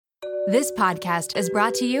This podcast is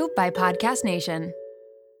brought to you by Podcast Nation.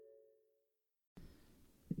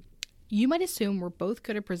 You might assume we're both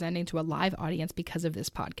good at presenting to a live audience because of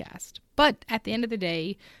this podcast. But at the end of the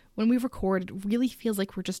day, when we record, it really feels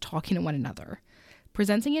like we're just talking to one another.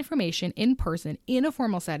 Presenting information in person in a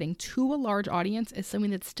formal setting to a large audience is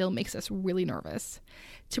something that still makes us really nervous.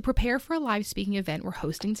 To prepare for a live speaking event we're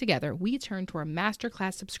hosting together, we turned to our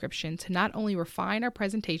masterclass subscription to not only refine our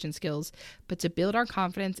presentation skills, but to build our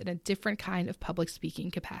confidence in a different kind of public speaking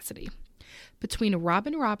capacity. Between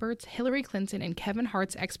Robin Roberts, Hillary Clinton, and Kevin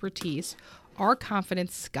Hart's expertise, our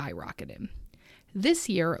confidence skyrocketed. This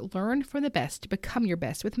year, learn from the best to become your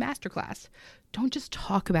best with Masterclass. Don't just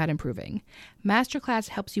talk about improving. Masterclass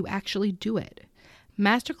helps you actually do it.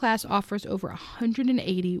 Masterclass offers over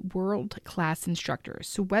 180 world-class instructors,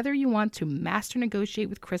 so whether you want to master negotiate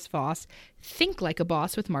with Chris Voss, think like a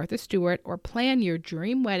boss with Martha Stewart, or plan your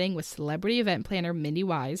dream wedding with celebrity event planner Mindy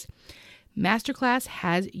Wise, Masterclass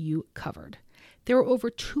has you covered. There are over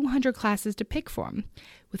 200 classes to pick from,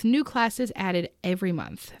 with new classes added every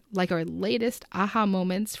month, like our latest aha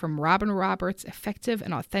moments from Robin Roberts' effective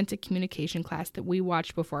and authentic communication class that we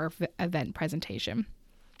watched before our event presentation.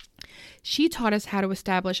 She taught us how to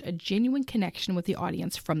establish a genuine connection with the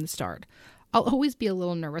audience from the start. I'll always be a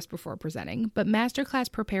little nervous before presenting, but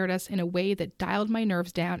Masterclass prepared us in a way that dialed my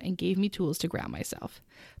nerves down and gave me tools to ground myself.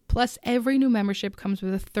 Plus, every new membership comes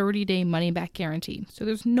with a 30-day money-back guarantee, so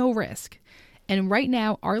there's no risk. And right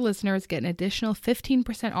now, our listeners get an additional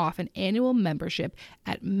 15% off an annual membership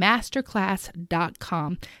at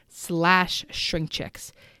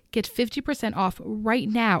masterclass.com/shrinkchicks. Get 50% off right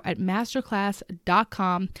now at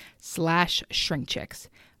masterclass.com/shrinkchicks.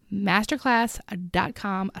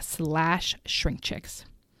 masterclass.com/shrinkchicks.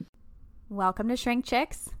 Welcome to Shrink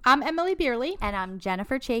Chicks. I'm Emily Beerley. And I'm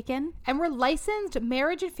Jennifer Chaikin. And we're licensed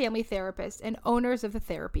marriage and family therapists and owners of the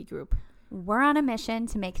therapy group. We're on a mission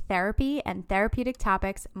to make therapy and therapeutic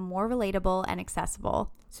topics more relatable and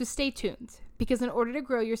accessible. So stay tuned, because in order to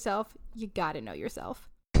grow yourself, you gotta know yourself.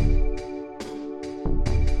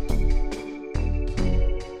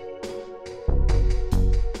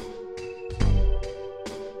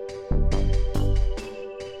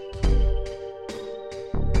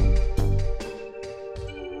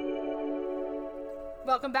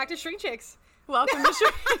 Welcome back to Shrink Chicks. Welcome to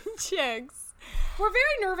Shrink Chicks. We're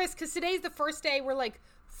very nervous because today's the first day we're like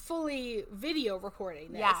fully video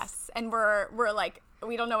recording this. Yes, and we're like,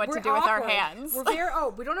 we don't know what to do with our hands. We don't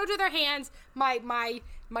know what to do with our hands. My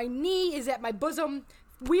knee is at my bosom.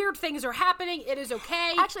 Weird things are happening. It is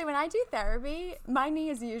okay. Actually, when I do therapy, my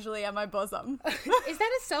knee is usually at my bosom. Is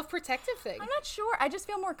that a self-protective thing? I'm not sure. I just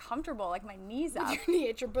feel more comfortable, like my knee's up. With your knee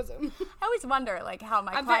at your bosom. I always wonder, like, how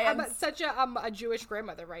my clients... I'm such a Jewish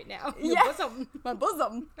grandmother right now. Your yeah. bosom. My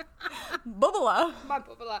bosom. Bubala. My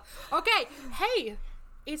bubala. Okay. Hey.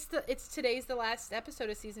 Today's the last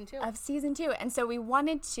episode of season 2. Of season 2. And so we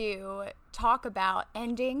wanted to talk about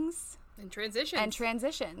endings. And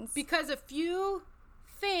transitions. Because a few...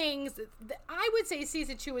 things, I would say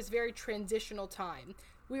season 2 is very transitional time.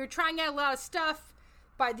 We were trying out a lot of stuff.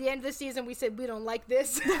 By the end of the season, we said we don't like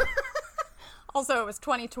this. Also, it was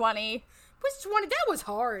 2020. That was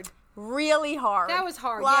hard. Really hard. That was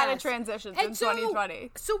hard. A lot of transitions in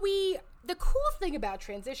 2020. So the cool thing about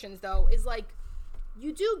transitions, though, is like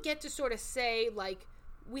you do get to sort of say like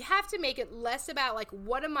we have to make it less about like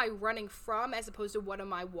what am I running from as opposed to what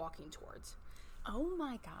am I walking towards. Oh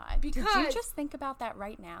my God. Because, did you just think about that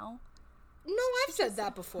right now? No, I've said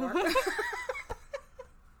that before.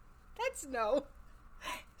 It's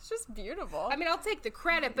just beautiful. I mean, I'll take the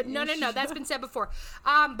credit, but no, that's been said before.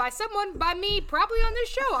 By me, probably on this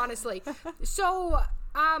show, honestly. So,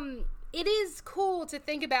 it is cool to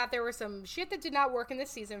think about there was some shit that did not work in this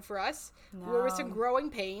season for us. No. There were some growing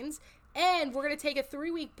pains. And we're going to take a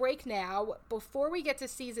 3-week break now before we get to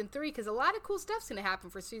season 3, because a lot of cool stuff's going to happen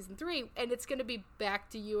for season 3, and it's going to be back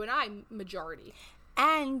to you and I majority.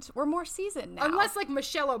 And we're more seasoned now. Unless, like,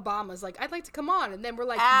 Michelle Obama's like, I'd like to come on. And then we're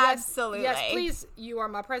like, absolutely. Yes, please, you are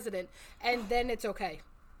my president. And then it's okay.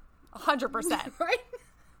 100%. Right?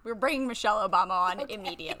 We're bringing Michelle Obama on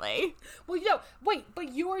immediately. Well,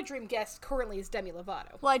 but your dream guest currently is Demi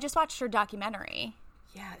Lovato. Well, I just watched her documentary.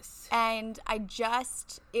 Yes. And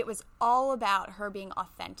it was all about her being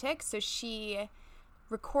authentic. So she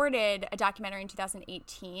recorded a documentary in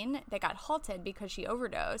 2018 that got halted because she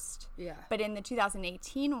overdosed. Yeah. But in the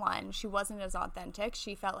 2018 one, she wasn't as authentic.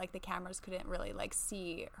 She felt like the cameras couldn't really like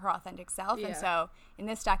see her authentic self. Yeah. And so in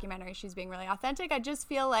this documentary, she's being really authentic. I just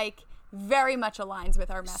feel like very much aligns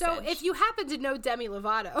with our message. So if you happen to know Demi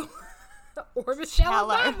Lovato or Michelle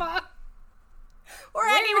Obama, Or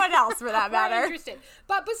anyone else, for that matter. We're interested.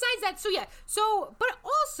 But besides that, but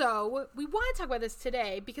also, we want to talk about this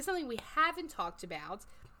today because something we haven't talked about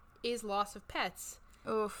is loss of pets.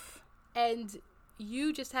 Oof. And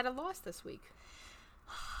you just had a loss this week.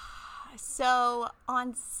 So,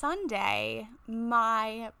 on Sunday,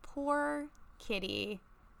 my poor kitty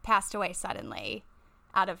passed away suddenly,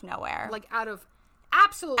 out of nowhere. Like,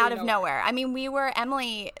 absolutely out of nowhere. I mean,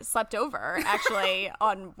 Emily slept over, actually,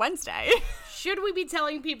 on Wednesday. Should we be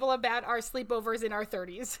telling people about our sleepovers in our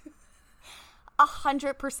 30s?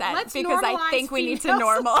 100%. Because I think we need to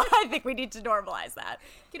normalize that.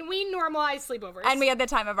 Can we normalize sleepovers? And we had the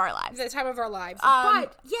time of our lives. The time of our lives.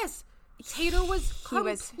 But, yes, Tato was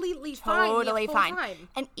completely fine. Totally fine. Time.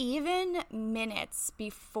 And even minutes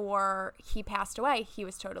before he passed away, he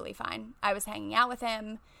was totally fine. I was hanging out with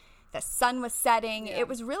him. The sun was setting. Yeah. It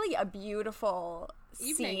was really a beautiful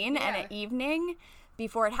scene and an evening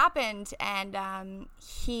before it happened. And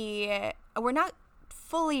we're not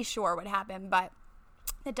fully sure what happened, but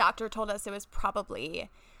the doctor told us it was probably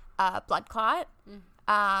a blood clot.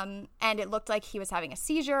 And it looked like he was having a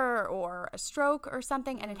seizure or a stroke or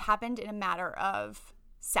something. And it happened in a matter of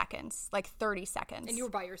seconds, like 30 seconds. And you were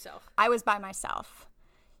by yourself? I was by myself.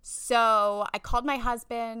 So I called my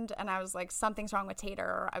husband and I was like, something's wrong with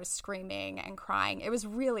Tater. I was screaming and crying. It was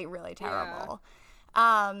really, really terrible.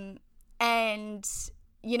 Yeah. And,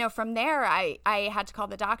 from there, I had to call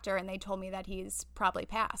the doctor and they told me that he's probably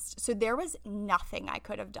passed. So there was nothing I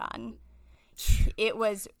could have done. It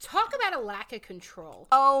was... Talk about a lack of control.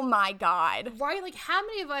 Oh, my God. Right? Like, how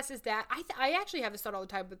many of us is that? I actually have this thought all the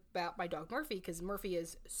time about my dog Murphy, because Murphy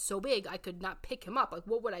is so big, I could not pick him up. Like,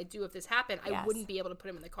 what would I do if this happened? Yes. I wouldn't be able to put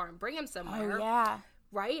him in the car and bring him somewhere. Oh, yeah.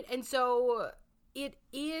 Right? And so it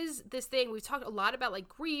is this thing. We've talked a lot about, like,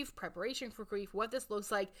 grief, preparation for grief, what this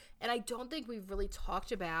looks like. And I don't think we've really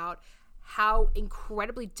talked about how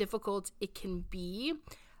incredibly difficult it can be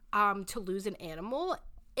to lose an animal.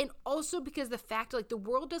 And also because the fact, like, the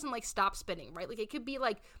world doesn't, like, stop spinning, right? Like, it could be,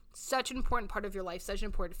 like, such an important part of your life, such an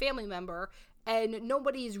important family member, and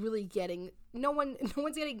nobody's really getting, no one's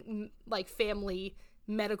getting, like, family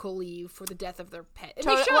medical leave for the death of their pet. And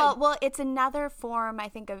they should. Well, it's another form, I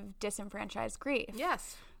think, of disenfranchised grief.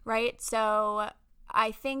 Yes. Right? So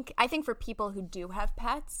I think for people who do have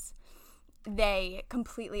pets, they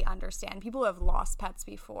completely understand. People who have lost pets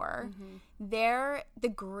before, the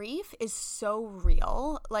grief is so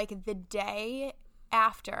real. Like, the day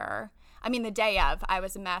after, the day of, I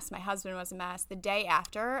was a mess, my husband was a mess. The day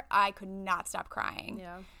after, I could not stop crying.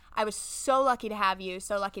 Yeah. I was so lucky to have you,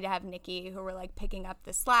 so lucky to have Nikki, who were, like, picking up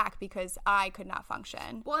the slack because I could not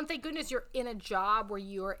function. Well, and thank goodness you're in a job where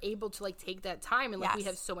you're able to, like, take that time. And, like, we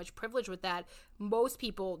have so much privilege with that. Most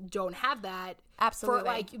people don't have that. Absolutely. For,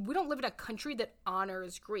 like, we don't live in a country that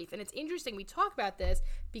honors grief. And it's interesting we talk about this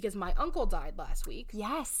because my uncle died last week.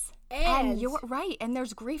 Yes. And you're right. And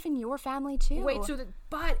there's grief in your family, too. Wait,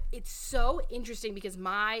 but it's so interesting because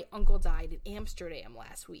my uncle died in Amsterdam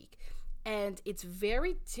last week. And it's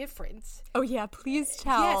very different. Oh, yeah. Please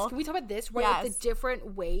tell. Yes. Can we talk about this? Right? Yes. Like, the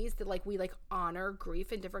different ways that, like, we, like, honor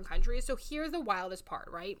grief in different countries. So here's the wildest part,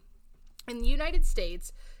 right? In the United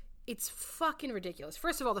States, it's fucking ridiculous.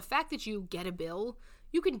 First of all, the fact that you get a bill,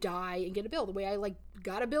 you can die and get a bill. The way I, like,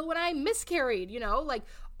 got a bill when I miscarried, like,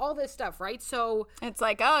 all this stuff, right? So it's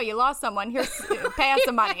like, oh, you lost someone. Here's pay us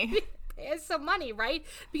some money. Pay us some money, right?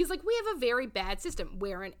 Because, like, we have a very bad system.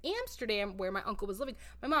 Where in Amsterdam, where my uncle was living,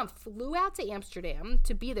 my mom flew out to Amsterdam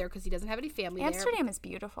to be there because he doesn't have any family Amsterdam is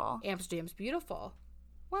beautiful. Amsterdam's beautiful.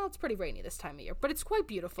 Well, it's pretty rainy this time of year, but it's quite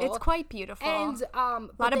beautiful. It's quite beautiful. And a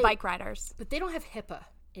lot of bike riders. But they don't have HIPAA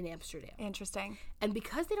in Amsterdam. Interesting. And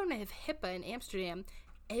because they don't have HIPAA in Amsterdam,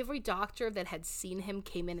 every doctor that had seen him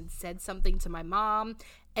came in and said something to my mom.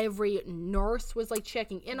 Every nurse was, like,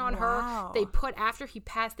 checking in on her. They put, after he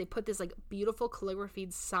passed, they put this, like, beautiful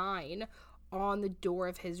calligraphied sign on the door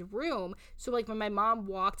of his room. So, like, when my mom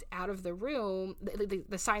walked out of the room,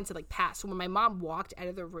 the sign said, like, pass. So when my mom walked out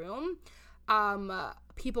of the room,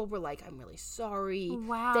 people were like, I'm really sorry.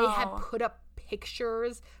 Wow. They had put up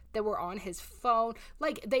pictures that were on his phone.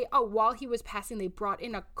 Like, while he was passing, they brought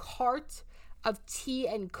in a cart of tea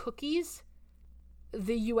and cookies.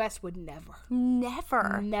 The U.S. would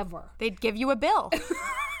never. They'd give you a bill.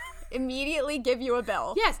 Immediately give you a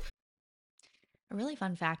bill. Yes. A really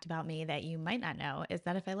fun fact about me that you might not know is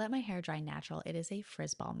that if I let my hair dry natural, it is a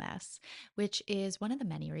frizz-ball mess, which is one of the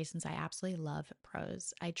many reasons I absolutely love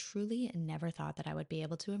Prose. I truly never thought that I would be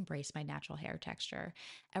able to embrace my natural hair texture.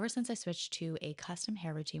 Ever since I switched to a custom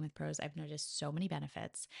hair routine with Prose, I've noticed so many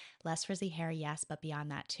benefits. Less frizzy hair, yes, but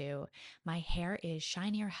beyond that too. My hair is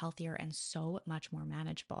shinier, healthier, and so much more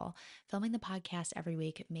manageable. Filming the podcast every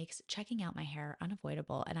week makes checking out my hair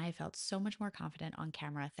unavoidable, and I have felt so much more confident on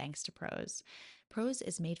camera thanks to Prose. Prose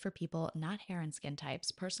is made for people, not hair and skin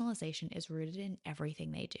types. Personalization is rooted in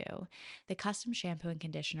everything they do. The custom shampoo and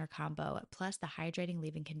conditioner combo, plus the hydrating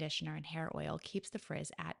leave-in conditioner and hair oil, keeps the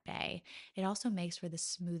frizz at bay. It also makes for the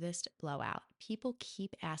smoothest blowout. People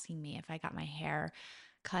keep asking me if I got my hair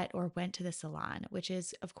cut or went to the salon, which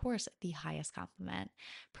is, of course, the highest compliment.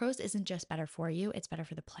 Prose isn't just better for you, it's better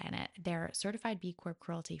for the planet. They're certified B Corp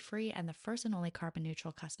cruelty-free and the first and only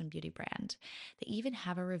carbon-neutral custom beauty brand. They even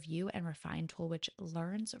have a review and refine tool which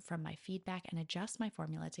learns from my feedback and adjusts my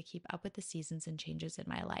formula to keep up with the seasons and changes in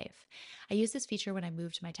my life. I used this feature when I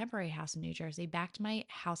moved to my temporary house in New Jersey back to my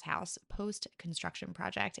house post-construction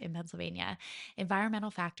project in Pennsylvania.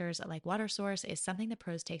 Environmental factors like water source is something that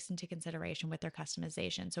Prose takes into consideration with their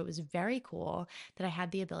customization. So it was very cool that I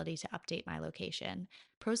had the ability to update my location.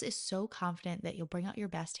 Prose is so confident that you'll bring out your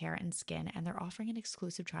best hair and skin, and they're offering an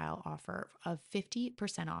exclusive trial offer of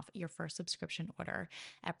 50% off your first subscription order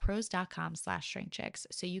at prose.com/shrinkchicks.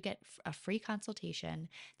 So you get a free consultation,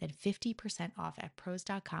 then 50% off at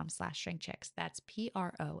prose.com/shrinkchicks. That's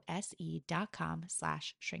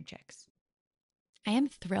prose.com/shrinkchicks. I am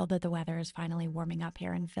thrilled that the weather is finally warming up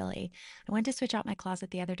here in Philly. I went to switch out my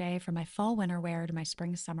closet the other day from my fall winter wear to my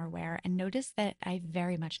spring summer wear and noticed that I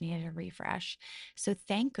very much needed a refresh. So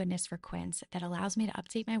thank goodness for Quince that allows me to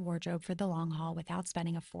update my wardrobe for the long haul without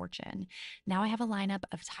spending a fortune. Now I have a lineup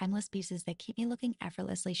of timeless pieces that keep me looking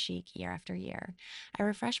effortlessly chic year after year. I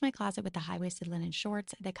refresh my closet with the high-waisted linen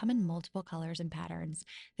shorts that come in multiple colors and patterns,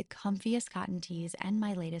 the comfiest cotton tees, and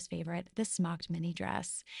my latest favorite, the smocked mini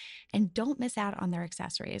dress. And don't miss out on their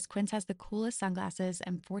accessories. Quince has the coolest sunglasses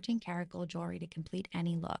and 14-karat gold jewelry to complete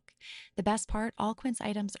any look. The best part, all Quince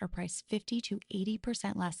items are priced 50 to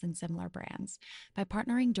 80% less than similar brands. By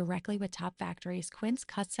partnering directly with top factories, Quince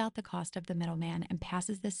cuts out the cost of the middleman and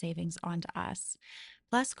passes the savings on to us.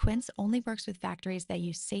 Plus, Quince only works with factories that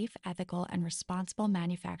use safe, ethical, and responsible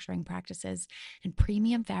manufacturing practices and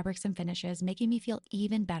premium fabrics and finishes, making me feel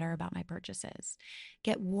even better about my purchases.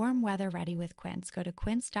 Get warm weather ready with Quince. Go to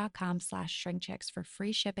quince.com/shrinkchicks for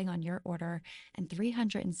free shipping on your order and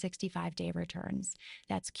 365-day returns.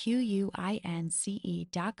 That's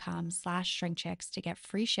QUINCE.com/shrinkchicks to get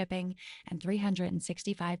free shipping and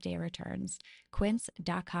 365-day returns.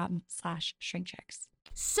 Quince.com/shrinkchicks.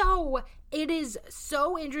 So it is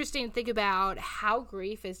so interesting to think about how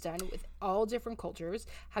grief is done with all different cultures,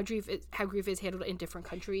 how grief is handled in different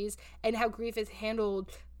countries, and how grief is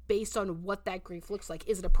handled based on what that grief looks like.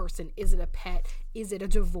 Is it a person? Is it a pet? Is it a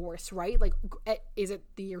divorce, right? Like, is it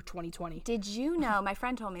the year 2020? Did you know, my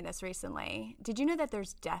friend told me this recently, did you know that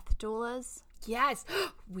there's death doulas? Yes.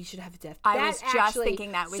 We should have a death. I was just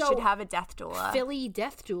thinking that we should have a death doula. Philly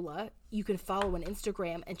death doula, you can follow on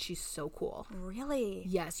Instagram, and she's so cool. Really?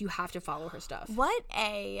 Yes, you have to follow her stuff. What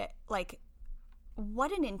an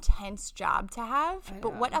intense job to have,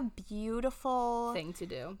 but what a beautiful thing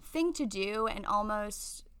to do, and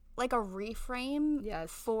almost like a reframe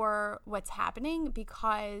for what's happening,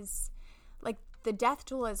 because like the death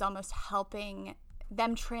doula is almost helping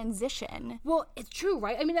them transition. Well, it's true,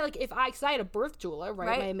 right? I mean, like, because I had a birth doula,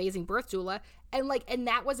 right? My amazing birth doula, and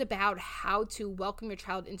that was about how to welcome your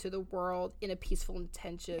child into the world in a peaceful,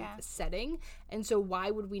 intensive setting. And so why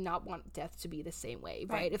would we not want death to be the same way,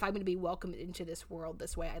 right? If I'm going to be welcomed into this world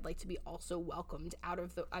this way, I'd like to be also welcomed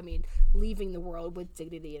leaving the world with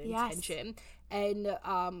dignity and intention. And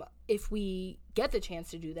if we get the chance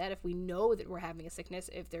to do that, if we know that we're having a sickness,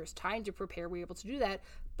 if there's time to prepare, we're able to do that.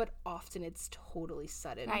 But often it's totally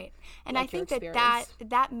sudden. Right. And I think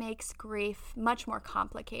that makes grief much more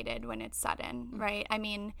complicated when it's sudden, right? I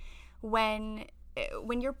mean, when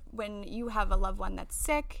you have a loved one that's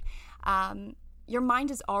sick, your mind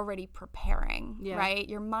is already preparing, right?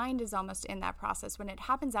 Your mind is almost in that process. When it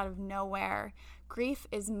happens out of nowhere, grief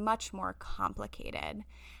is much more complicated.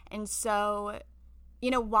 And so,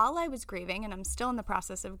 while I was grieving, and I'm still in the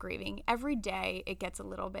process of grieving, every day it gets a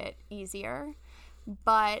little bit easier.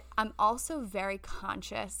 But I'm also very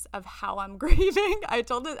conscious of how I'm grieving. I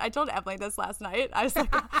told Emmalee this last night. I was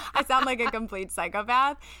like, I sound like a complete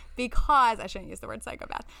psychopath, because I shouldn't use the word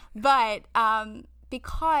psychopath, but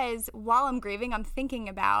because while I'm grieving, I'm thinking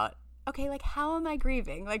about, okay, like, how am I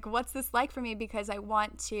grieving? Like, what's this like for me? Because I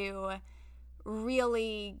want to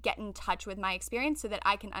really get in touch with my experience so that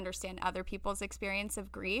I can understand other people's experience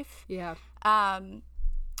of grief. Yeah. And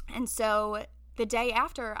so the day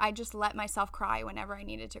after, I just let myself cry whenever I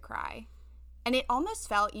needed to cry. And it almost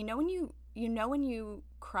felt, when you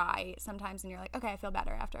cry sometimes and you're like, okay, I feel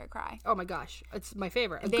better after I cry. Oh my gosh. It's my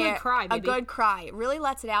favorite. Good cry, baby. A good cry. It really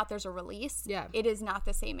lets it out. There's a release. Yeah. It is not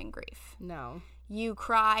the same in grief. No. You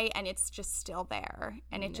cry and it's just still there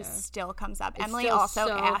and it just still comes up. It's Emily still also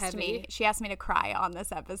so asked me, she asked me to cry on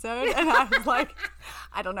this episode and I was like,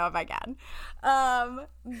 I don't know if I can.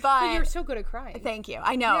 But you're so good at crying. Thank you.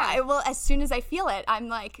 I know. Yeah. As soon as I feel it, I'm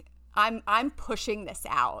like, I'm pushing this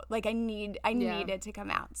out. Like I need it to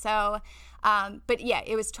come out. So, but yeah,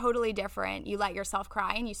 it was totally different. You let yourself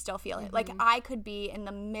cry and you still feel it. Like I could be in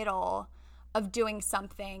the middle of doing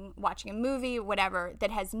something, watching a movie, whatever,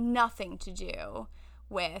 that has nothing to do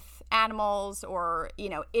with animals or,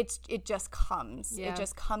 it just comes. Yeah. It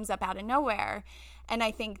just comes up out of nowhere. And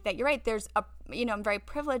I think that you're right. There's I'm very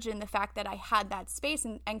privileged in the fact that I had that space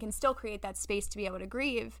and can still create that space to be able to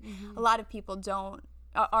grieve. A lot of people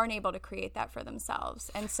aren't able to create that for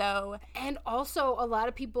themselves. And also a lot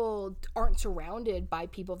of people aren't surrounded by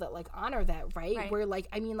people that like honor that, right? Where like,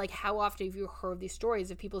 I mean, like how often have you heard these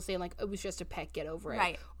stories of people saying like, it was just a pet, get over it.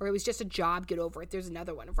 Right. Or it was just a job, get over it. There's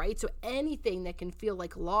another one, right? So anything that can feel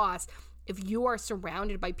like loss, if you are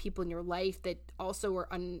surrounded by people in your life that also are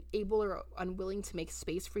unable or unwilling to make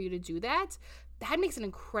space for you to do that, that makes it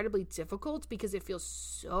incredibly difficult because it feels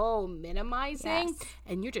so minimizing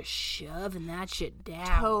and you're just shoving that shit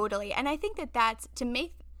down. Totally. And I think that's to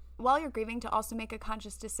make, while you're grieving, to also make a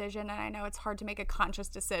conscious decision. And I know it's hard to make a conscious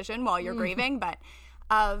decision while you're grieving, but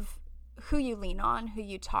of who you lean on, who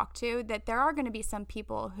you talk to, that there are going to be some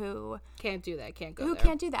people who can't do that, can't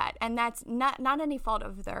do that. And that's not any fault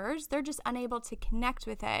of theirs. They're just unable to connect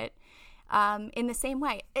with it. In the same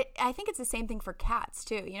way. I think it's the same thing for cats,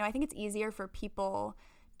 too. I think it's easier for people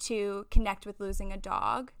to connect with losing a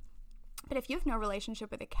dog. But if you have no relationship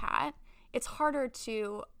with a cat, it's harder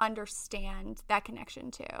to understand that connection,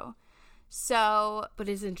 too. So, but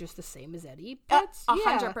isn't just the same as any pets?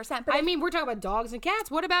 100%. But I mean, we're talking about dogs and cats.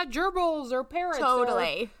 What about gerbils or parrots?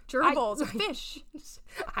 Totally. Gerbils, fish.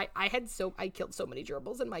 I killed so many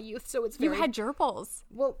gerbils in my youth, so it's very. You had gerbils.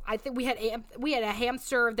 Well, I think we had a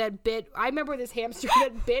hamster that bit. I remember this hamster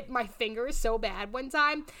that bit my finger so bad one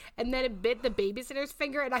time, and then it bit the babysitter's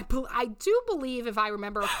finger. And I do believe, if I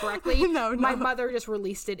remember correctly, my mother just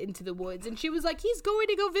released it into the woods, and she was like, "He's going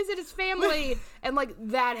to go visit his family," and like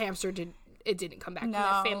that hamster didn't. It didn't come back from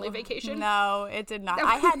that family vacation. No, it did not.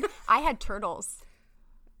 I had turtles.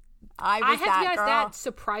 I have to be honest, girl. that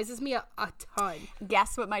surprises me a ton.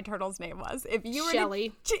 Guess what my turtle's name was? If you were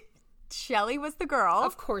Shelly. Shelly was the girl.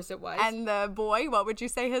 Of course it was. And the boy, what would you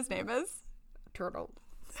say his name is? Turtle.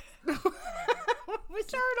 Turtle.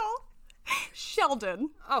 Sheldon.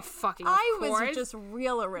 Oh, fucking I course. was just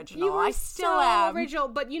real original. You were I still am. original,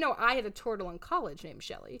 but I had a turtle in college named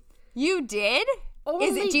Shelly. You did? Do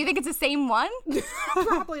you think it's the same one?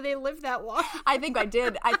 Probably. They lived that long. I think I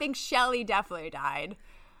did. I think Shelly definitely died.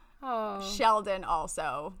 Oh. Sheldon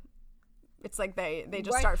also. It's like they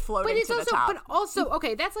just start floating to the top. But also,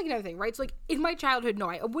 okay, that's like another thing, right? So like in my childhood, no,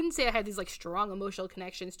 I wouldn't say I had these like strong emotional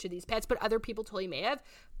connections to these pets, but other people totally may have.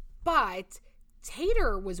 But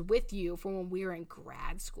Tater was with you from when we were in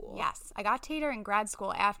grad school. Yes, I got Tater in grad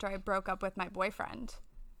school after I broke up with my boyfriend.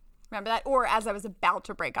 Remember that? Or as I was about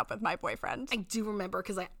to break up with my boyfriend. I do remember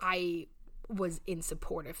because I was in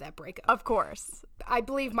support of that breakup. Of course. I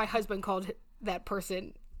believe my husband called that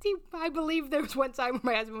person. I believe there was one time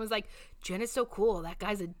where my husband was like, Jen is so cool. That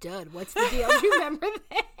guy's a dud. What's the deal? Do you remember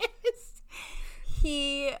this?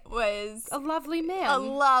 He was a lovely man. A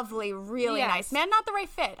lovely, really nice man. Not the right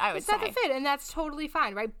fit, I would say. It's not the fit, and that's totally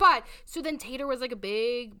fine, right? But, so then Tater was like a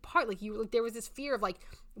big part. Like, there was this fear of like,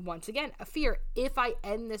 once again, a fear. If I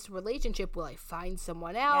end this relationship, will I find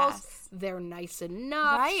someone else? Yes. They're nice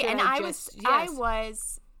enough. Right, and I was,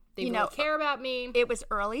 they really care about me. It was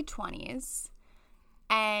early 20s.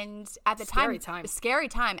 And at the scary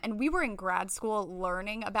time. And we were in grad school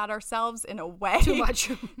learning about ourselves in a way too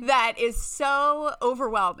much that is so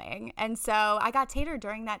overwhelming. And so I got Tater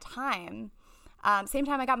during that time. Same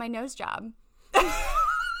time I got my nose job.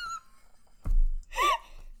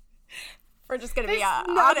 We're just going to be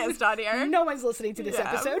honest on here. No one's listening to this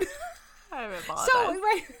episode. I apologize. So,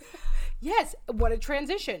 right. Yes, what a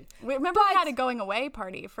transition. Remember I had a going away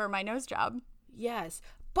party for my nose job. Yes.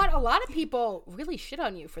 But a lot of people really shit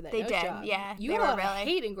on you for that They nose did, job. yeah. You they got a lot were of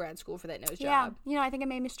really hate in grad school for that nose Yeah, job. you know, I think it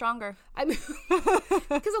made me stronger. I mean,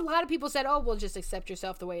 because a lot of people said, oh, well, just accept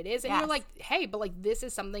yourself the way it is. And you're like, hey, but like, this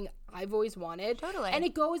is something I've always wanted. Totally. And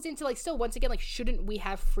it goes into like, still, once again, like, shouldn't we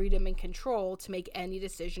have freedom and control to make any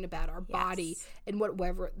decision about our body and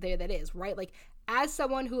whatever that is, right? Like, as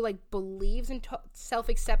someone who like believes in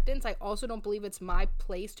self-acceptance, I also don't believe it's my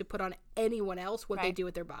place to put on anyone else what they do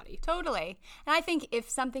with their body. Totally. And I think if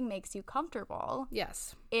something makes you comfortable,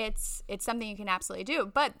 yes, it's something you can absolutely do.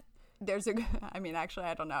 But there's I mean, actually,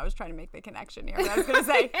 I don't know. I was trying to make the connection here. But I was going to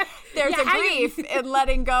say, there's a grief in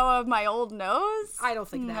letting go of my old nose. I don't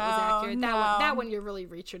think that was accurate. That one you're really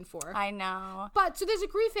reaching for. I know. But so there's a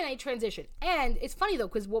grief in a transition. And it's funny, though,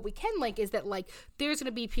 because what we can link is that, like, there's going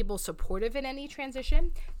to be people supportive in any transition.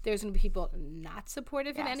 There's going to be people not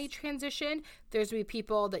supportive in any transition. There's going to be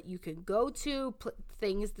people that you can go to,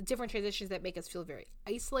 things, the different transitions that make us feel very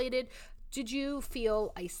isolated. Did you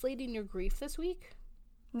feel isolated in your grief this week?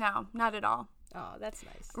 No, not at all. Oh, that's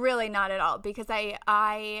nice. Really not at all, because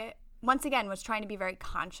I once again was trying to be very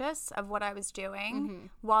conscious of what I was doing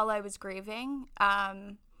while I was grieving.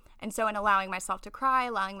 And so in allowing myself to cry,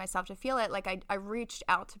 allowing myself to feel it, like I reached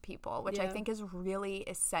out to people, which I think is really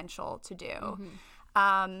essential to do.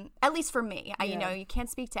 At least for me. You know, you can't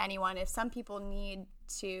speak to anyone. If some people need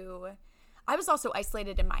to... I was also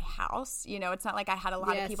isolated in my house. You know, it's not like I had a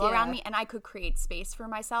lot of people around me, and I could create space for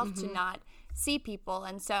myself to not see people.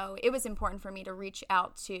 And so it was important for me to reach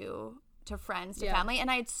out to friends, to family. And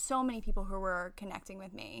I had so many people who were connecting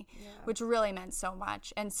with me, which really meant so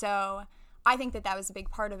much. And so I think that was a big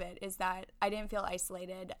part of it, is that I didn't feel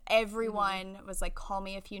isolated. Everyone was like, call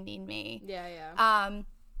me if you need me. And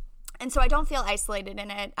so I don't feel isolated in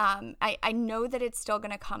it. I know that it's still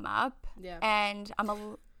going to come up. And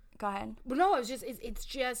go ahead. Well, no,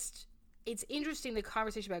 it's interesting, the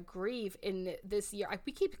conversation about grief in this year.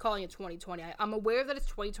 We keep calling it 2020. I'm aware that it's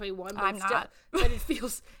 2021, but but it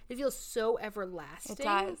feels so everlasting. It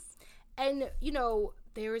does. And, you know,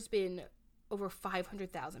 there has been over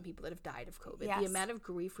 500,000 people that have died of COVID. Yes. The amount of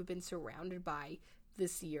grief we've been surrounded by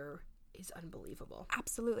this year is unbelievable.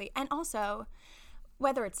 Absolutely. And also,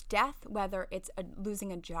 whether it's death, whether it's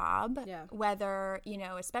losing a job, whether, you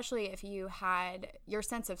know, especially if you had your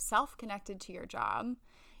sense of self connected to your job,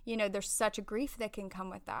 you know, there's such a grief that can come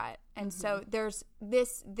with that. And so there's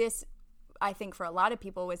this, I think for a lot of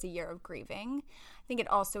people was a year of grieving. I think it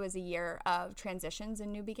also is a year of transitions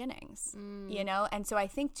and new beginnings, you know? And so I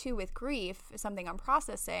think too with grief, something I'm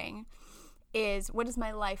processing is, what does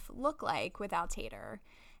my life look like without Tater?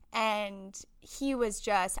 And he was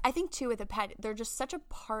just, I think too with a pet, they're just such a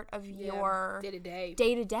part of your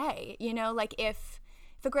day-to-day, you know, like if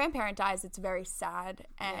a grandparent dies, it's very sad,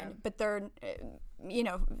 but they're, you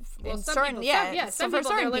know, well, in some certain, people, some for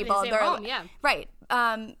certain people, they're home, right.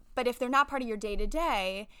 But if they're not part of your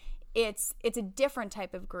day-to-day, it's a different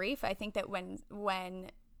type of grief. I think that when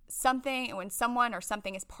someone or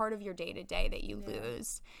something is part of your day-to-day that you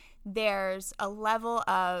lose, there's a level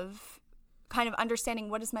of kind of understanding,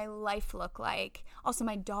 what does my life look like? Also,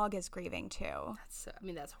 my dog is grieving too.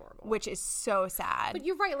 That's horrible. Which is so sad. But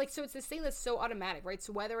you're right. Like, so it's this thing that's so automatic, right?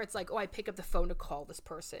 So whether it's like, oh, I pick up the phone to call this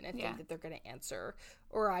person and think that they're going to answer,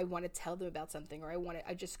 or I want to tell them about something, or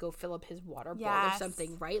I just go fill up his water bowl or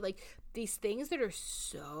something, right? Like these things that are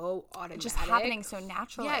so automatic. Just happening so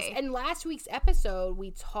naturally. Yes. And last week's episode,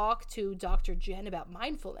 we talked to Dr. Jen about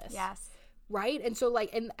mindfulness. Yes. Right? And so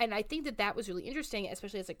like, and I think that was really interesting,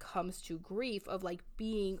 especially as it comes to grief, of like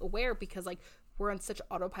being aware, because like we're on such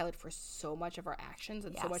autopilot for so much of our actions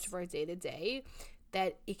and so much of our day to day,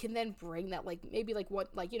 that it can then bring that, like, maybe like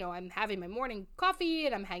what, like, you know, I'm having my morning coffee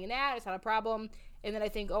and I'm hanging out, it's not a problem. And then I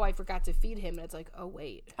think, oh, I forgot to feed him. And it's like, oh,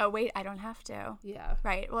 wait, I don't have to. Yeah.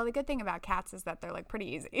 Right. Well, the good thing about cats is that they're like pretty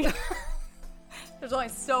easy. There's only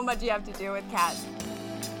so much you have to do with cats.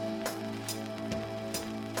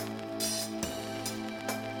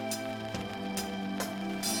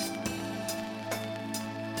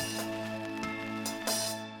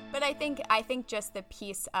 But I think just the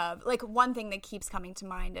piece of, like, one thing that keeps coming to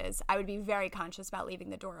mind is I would be very conscious about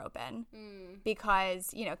leaving the door open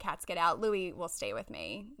because, you know, cats get out. Louis will stay with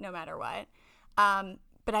me no matter what.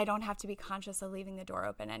 But I don't have to be conscious of leaving the door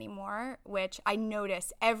open anymore, which I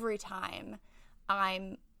notice every time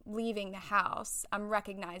I'm leaving the house. I'm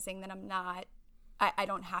recognizing that I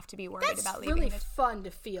don't have to be worried about leaving. That's really fun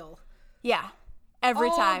to feel. Yeah. Every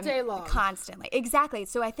all time, day long, constantly. Exactly.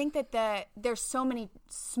 So I think that there's so many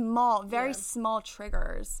small, very small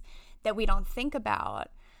triggers that we don't think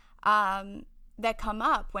about, that come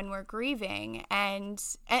up when we're grieving, and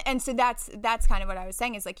so that's kind of what I was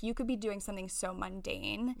saying, is like you could be doing something so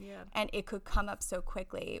mundane and it could come up so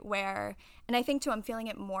quickly, where, and I think too, I'm feeling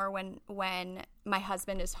it more when my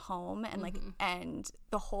husband is home and like and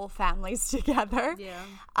the whole family's together,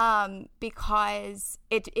 because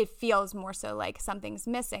it feels more so like something's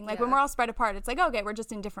missing. Like when we're all spread apart, it's like, okay, we're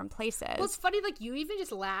just in different places. Well, it's funny, like you even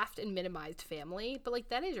just laughed and minimized family, but like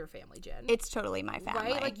that is your family, Jen. It's totally my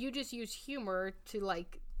family, right? Like you just use humor to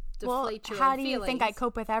like deflate your how own do you feelings. think I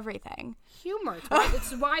cope with everything? Humor.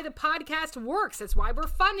 It's why the podcast works. It's why we're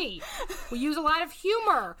funny. We use a lot of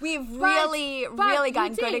humor. We've really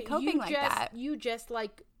gotten good at coping like that. You just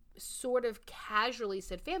like sort of casually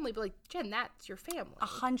said family, but like, Jen, that's your family.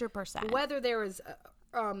 100%. Whether there is,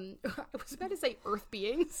 I was about to say earth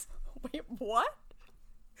beings. Wait, what?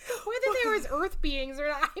 Whether there is earth beings or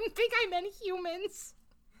not, I think I meant humans.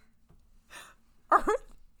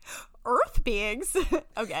 Earth beings?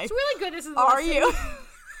 Okay. It's really good. This is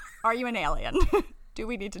Are you an alien? Do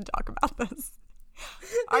we need to talk about this?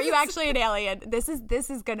 Are you actually an alien? This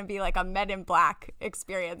is going to be like a Men in Black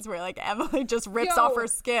experience where like Emily just rips off her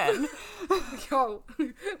skin. Yo,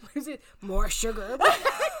 what is it? More sugar.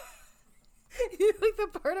 You like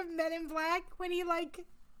the part of Men in Black when he like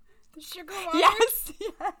the sugar water? Yes.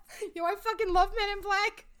 Yo, I fucking love Men in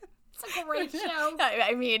Black. It's a great show.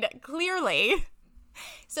 I mean, clearly.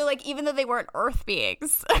 So like, even though they weren't Earth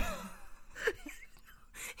beings,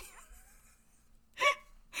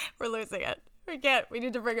 we're losing it. We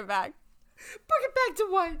need to bring it back. Bring it back to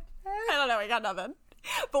what? I don't know. We got nothing.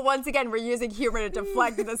 But once again, we're using humor to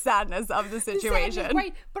deflect the sadness of the situation. Sadness,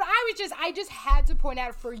 right. But I just had to point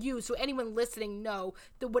out for you, so anyone listening know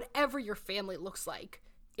that whatever your family looks like,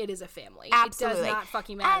 it is a family. Absolutely. It does not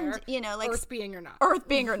fucking matter. And, you know, like earth being or not. Earth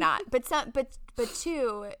being or not. But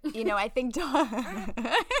too, you know, I think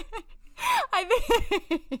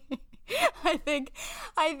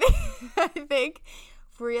I think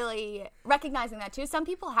really recognizing that too. Some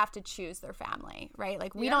people have to choose their family, right?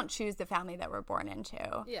 Like we don't choose the family that we're born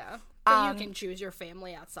into. Yeah. But you can choose your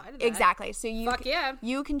family outside of that. Exactly. So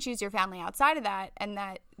you can choose your family outside of that, and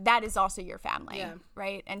that is also your family,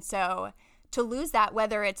 right? And so to lose that,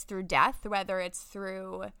 whether it's through death, whether it's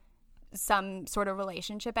through some sort of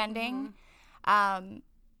relationship ending,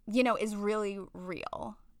 you know, is really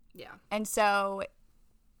real. Yeah. And so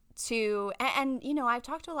and you know, I've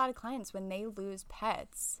talked to a lot of clients when they lose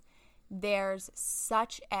pets, there's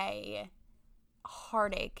such a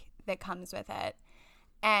heartache that comes with it.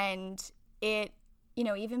 And it, you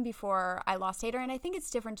know, even before I lost Hader, and I think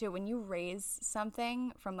it's different too, when you raise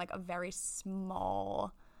something from like a very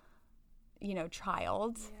small, you know,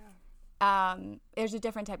 child, there's a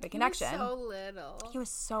different type of connection. He was so little. He was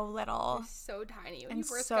so little. He was so tiny when and you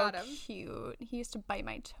first so got him. Cute. He used to bite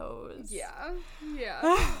my toes. Yeah.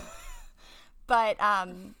 But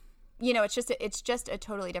you know, it's just a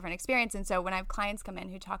totally different experience. And so when I have clients come in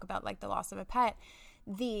who talk about like the loss of a pet,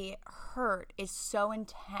 the hurt is so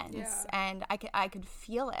intense, and I could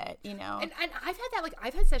feel it, you know. And I've had that, like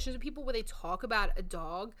I've had sessions with people where they talk about a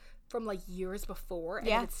dog from like years before, and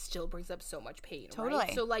it still brings up so much pain. Totally.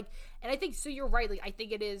 Right? So like, and I think so. You're right. Like I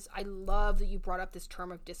think it is. I love that you brought up this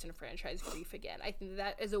term of disenfranchised grief again. I think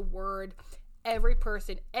that is a word. Every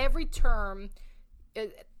person, every term.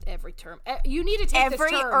 You need to take this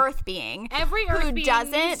term. Every earth being who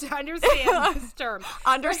doesn't understand this term.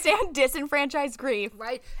 Understand disenfranchised grief.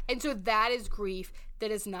 Right? And so that is grief that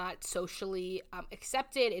is not socially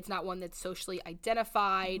accepted. It's not one that's socially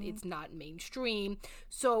identified. It's not mainstream.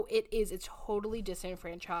 So it's totally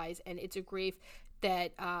disenfranchised, and it's a grief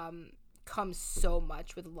that comes so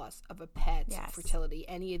much with loss of a pet, fertility,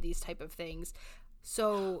 any of these type of things.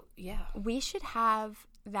 So, yeah. We should have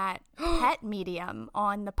that pet medium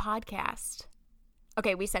on the podcast.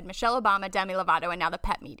 Okay, we said Michelle Obama, Demi Lovato, and now the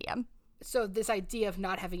pet medium. So this idea of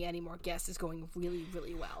not having any more guests is going really,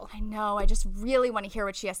 really well. I know. I just really want to hear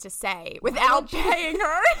what she has to say without paying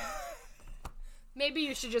her. Maybe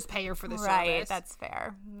you should just pay her for the service. Right, that's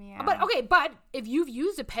fair. Yeah. But if you've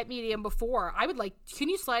used a pet medium before, I would like, can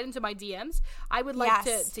you slide into my DMs? I would like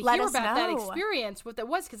to hear about that experience, what that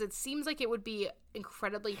was, because it seems like it would be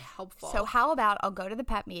incredibly helpful. So how about I'll go to the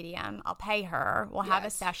pet medium, I'll pay her, we'll have a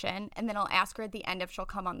session, and then I'll ask her at the end if she'll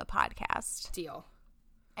come on the podcast. Deal.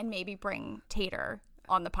 And maybe bring Tater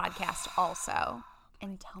on the podcast also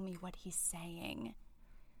and tell me what he's saying.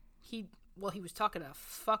 He was talking a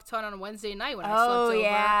fuck ton on a Wednesday night when I slept over. Oh,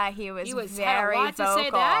 yeah. He was very had a lot vocal. to say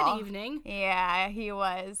that evening. Yeah, he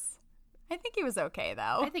was. I think he was okay,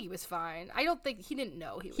 though. I think he was fine. I don't think he didn't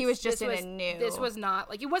know he was just in a This was not,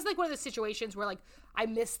 like, it wasn't like one of those situations where, like, I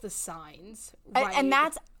missed the signs. Right? And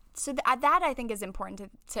that's So that I think is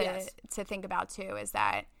important to think about too, is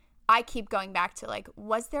that I keep going back to like,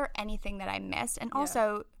 was there anything that I missed? And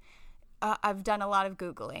also I've done a lot of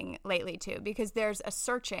Googling lately too, because there's a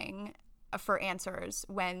searching for answers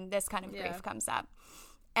when this kind of grief comes up.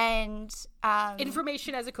 And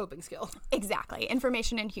information as a coping skill. Exactly.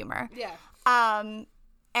 Information and humor. Yeah.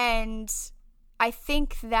 And I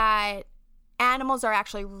think that animals are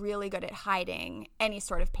actually really good at hiding any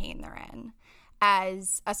sort of pain they're in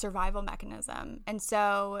as a survival mechanism. And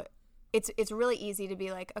so it's really easy to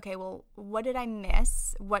be like, okay, well, what did I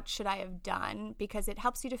miss? What should I have done? Because it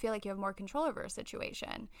helps you to feel like you have more control over a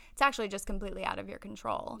situation. It's actually just completely out of your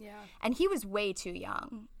control. Yeah. And he was way too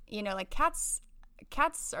young. You know, like cats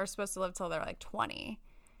are supposed to live till they're like 20.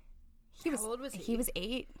 How old was he? He was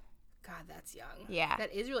 8. God, that's young. Yeah.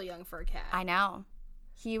 That is really young for a cat. I know.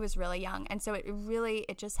 He was really young. And so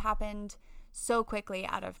it just happened so quickly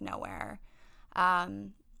out of nowhere.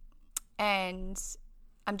 And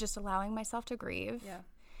I'm just allowing myself to grieve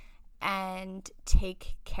and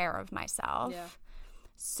take care of myself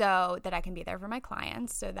so that I can be there for my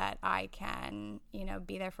clients, so that I can, you know,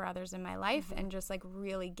 be there for others in my life and just like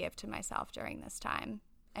really give to myself during this time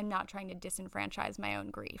and not trying to disenfranchise my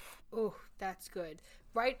own grief. Oh, that's good.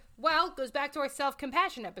 Right? Well, it goes back to our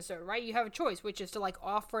self-compassion episode, right? You have a choice, which is to like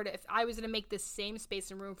offer to, if I was going to make this same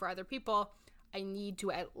space and room for other people, I need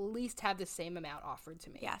to at least have the same amount offered to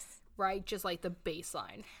me. Yes. Right? Just like the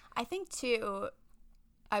baseline. I think too,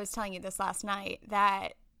 I was telling you this last night,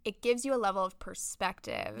 that it gives you a level of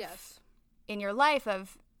perspective in your life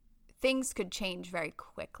of things could change very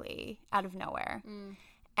quickly out of nowhere.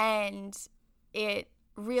 And it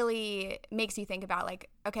really makes you think about like,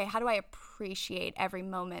 okay, how do I appreciate every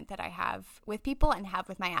moment that I have with people and have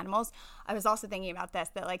with my animals? I was also thinking about this,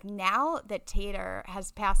 that like now that Tater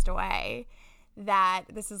has passed away, that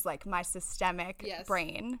this is like my systemic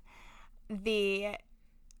brain, the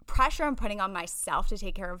pressure I'm putting on myself to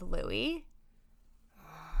take care of Louie.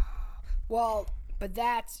 Well, but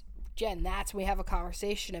that's, Jen, that's when we have a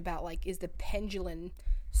conversation about like, is the pendulum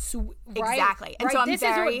right? Exactly. And right? so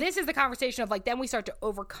I'm this is the conversation of like, then we start to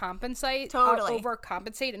overcompensate. Totally.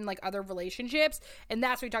 Overcompensate in like other relationships. And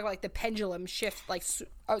that's when we talk about like the pendulum shift, like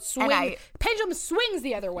swing. Pendulum swings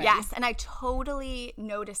the other way. Yes. And I totally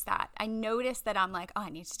noticed that. I noticed that I'm like, oh, I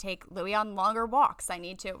need to take Louie on longer walks. I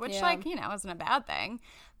need to, which like, you know, isn't a bad thing.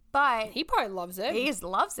 But he probably loves it. He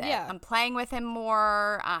loves it. Yeah. I'm playing with him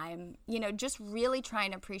more. I'm, you know, just really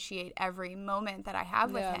trying to appreciate every moment that I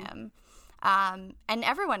have with him. And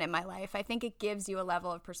everyone in my life. I think it gives you a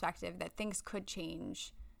level of perspective that things could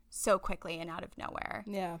change so quickly and out of nowhere.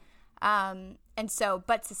 Yeah. And so,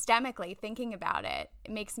 but systemically thinking about it,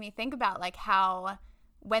 it makes me think about like how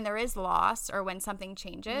when there is loss or when something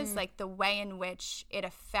changes, like the way in which it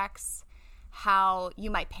affects how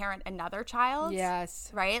you might parent another child.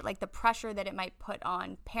 Yes. Right? Like the pressure that it might put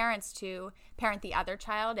on parents to parent the other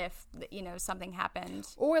child if, you know, something happened.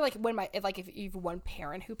 Or like when if you've one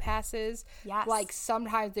parent who passes, like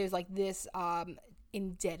sometimes there's like this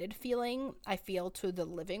indebted feeling I feel to the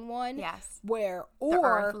living one. Yes. Where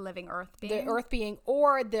the living earth being,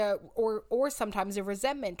 or sometimes a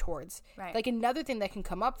resentment towards. Right. Like another thing that can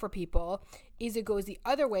come up for people is it goes the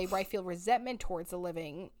other way, where I feel resentment towards the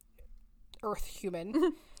living earth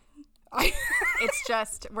human. It's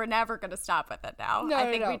just, we're never going to stop with it now. I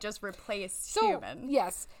think we just replaced human.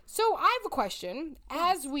 Yes. So I have a question.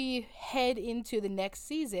 As we head into the next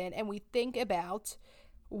season and we think about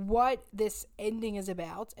what this ending is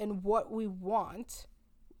about and what we want,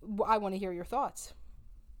 I want to hear your thoughts.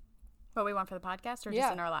 What we want for the podcast or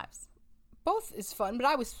just in our lives? Both is fun, but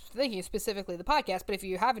I was thinking specifically the podcast. But if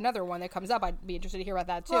you have another one that comes up, I'd be interested to hear about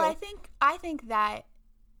that too. Well, I think that,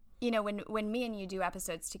 you know, when me and you do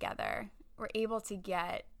episodes together, we're able to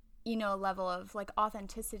get, you know, a level of like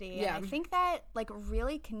authenticity. Yeah. And I think that like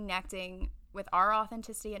really connecting with our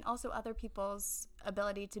authenticity and also other people's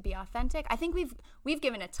ability to be authentic. I think we've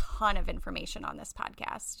given a ton of information on this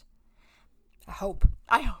podcast. I hope.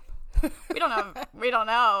 We don't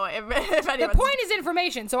know if anyone's... The point is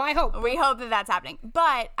information, so I hope. We hope that that's happening.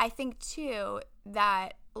 But I think too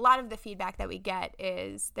that a lot of the feedback that we get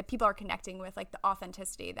is that people are connecting with like the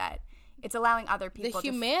authenticity, that it's allowing other people the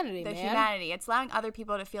humanity. It's allowing other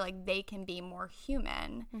people to feel like they can be more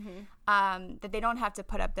human, that they don't have to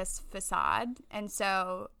put up this facade. And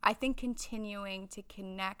so I think continuing to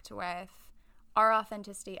connect with our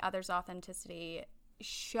authenticity, others' authenticity,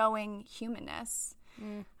 showing humanness,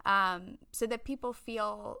 so that people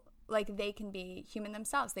feel like they can be human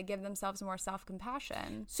themselves. They give themselves more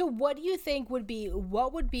self-compassion. So what do you think would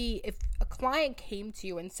be if a client came to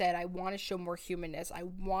you and said, I want to show more humanness, I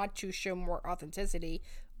want to show more authenticity,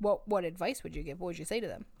 what advice would you give? What would you say to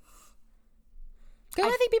them?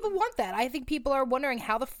 Because I think people want that. I think people are wondering,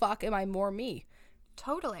 how the fuck am I more me?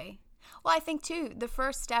 Totally. Well, I think, too, the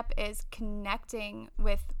first step is connecting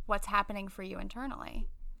with what's happening for you internally,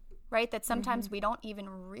 right? That sometimes we don't even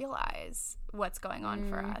realize what's going on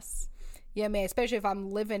for us. Yeah, man, especially if I'm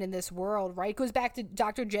living in this world, right? It goes back to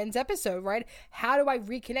Dr. Jen's episode, right? How do I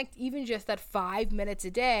reconnect even just that 5 minutes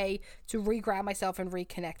a day to re-ground myself and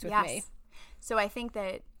reconnect with me? So I think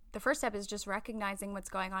that the first step is just recognizing what's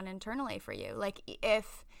going on internally for you. Like,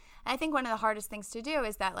 I think one of the hardest things to do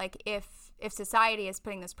is that, like, if society is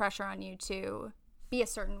putting this pressure on you to be a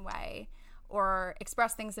certain way or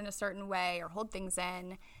express things in a certain way or hold things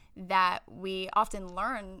in, that we often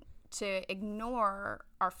learn to ignore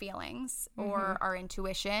our feelings or our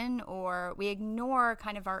intuition, or we ignore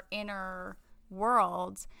kind of our inner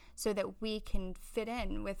world so that we can fit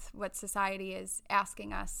in with what society is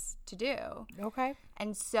asking us to do. Okay.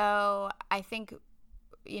 And so I think,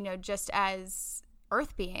 just as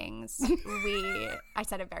earth beings, I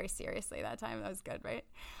said it very seriously that time. That was good, right?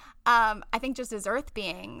 I think just as earth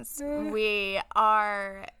beings, we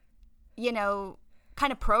are,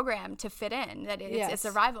 kind of programmed to fit in, that it's a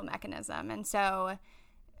survival mechanism. And so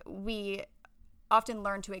we often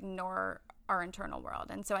learn to ignore our internal world.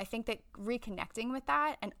 And so I think that reconnecting with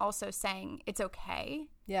that and also saying it's okay.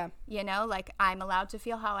 Yeah. Like, I'm allowed to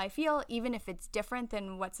feel how I feel, even if it's different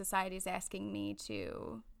than what society is asking me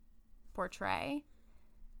to portray.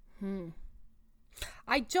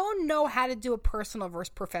 I don't know how to do a personal versus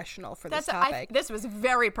professional for this topic. This was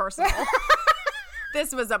very personal.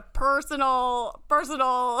 This was a personal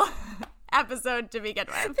episode to begin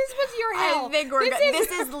with. This was your hell. I think we're good. This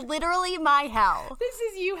is literally my hell. This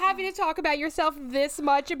is you having to talk about yourself this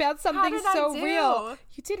much about something so real.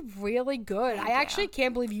 You did really good. I actually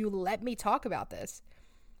can't believe you let me talk about this.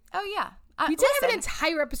 Oh, yeah. You did have an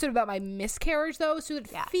entire episode about my miscarriage, though, so it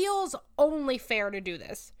feels only fair to do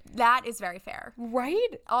this. That is very fair. Right?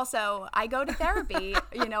 Also, I go to therapy,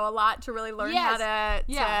 a lot to really learn how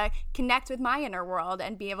to connect with my inner world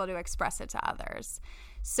and be able to express it to others.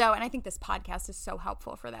 So, and I think this podcast is so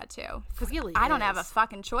helpful for that, too. Really I don't have a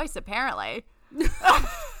fucking choice, apparently.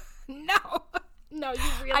 No, you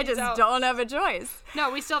really I just don't have a choice.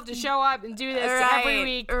 No, we still have to show up and do this every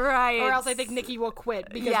week. Right. Or else I think Nikki will quit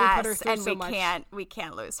because we put her through so much. And we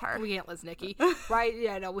can't lose her. We can't lose Nikki. Right?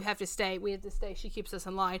 Yeah, no, we have to stay. She keeps us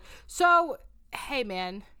in line. So, hey,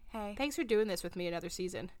 man. Hey. Thanks for doing this with me another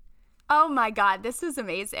season. Oh, my God. This is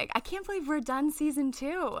amazing. I can't believe we're done season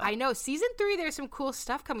 2. I know. Season 3, there's some cool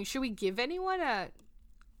stuff coming. Should we give anyone a...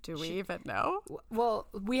 Do we even know? Well,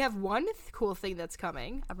 we have one cool thing that's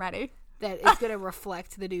coming. I'm ready. That is going to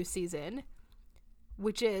reflect the new season,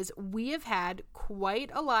 which is we have had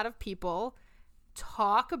quite a lot of people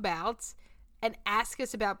talk about and ask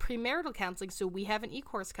us about premarital counseling, so we have an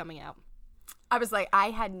e-course coming out. I was like,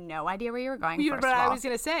 I had no idea where you were going, first but of all. I was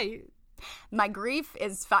going to say... My grief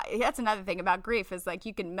is... That's another thing about grief, is like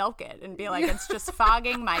you can milk it and be like, it's just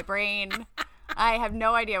fogging my brain. I have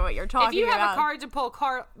no idea what you're talking about. If you have a card to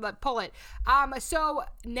pull it. So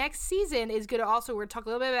next season is going to also, we're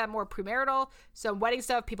talking a little bit about more premarital, some wedding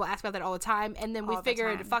stuff. People ask about that all the time. And then we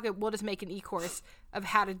figured, fuck it, we'll just make an e-course of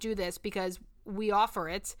how to do this because we offer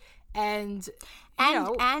it. And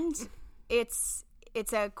it's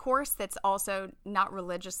a course that's also not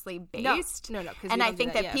religiously based. No. And I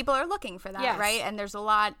think that people are looking for that, right? And there's a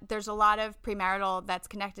lot of premarital that's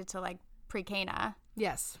connected to like pre-Cana.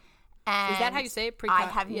 Yes. And is that how you say it? I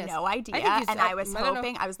have no idea. I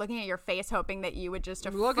was looking at your face hoping that you would just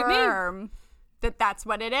affirm that that's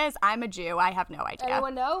what it is. I'm a Jew. I have no idea.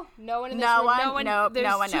 Anyone know? No one in this room? No one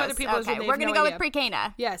knows. Other people okay, we're going to go with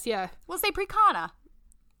pre-Cana. Yes, yeah. We'll say pre-Cana.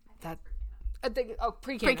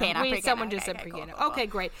 Pre-Cana. Someone just said pre-Cana. Cool. Okay,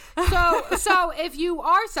 great. So if you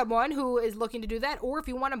are someone who is looking to do that, or if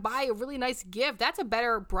you want to buy a really nice gift, that's a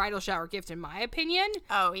better bridal shower gift in my opinion.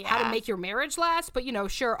 Oh, yeah. How to make your marriage last. But,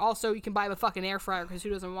 sure, also you can buy a fucking air fryer because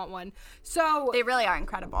who doesn't want one? So they really are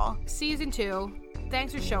incredible. Season 2.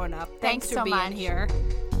 Thanks for showing up. Thanks for so being much. here.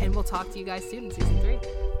 And we'll talk to you guys soon in season 3.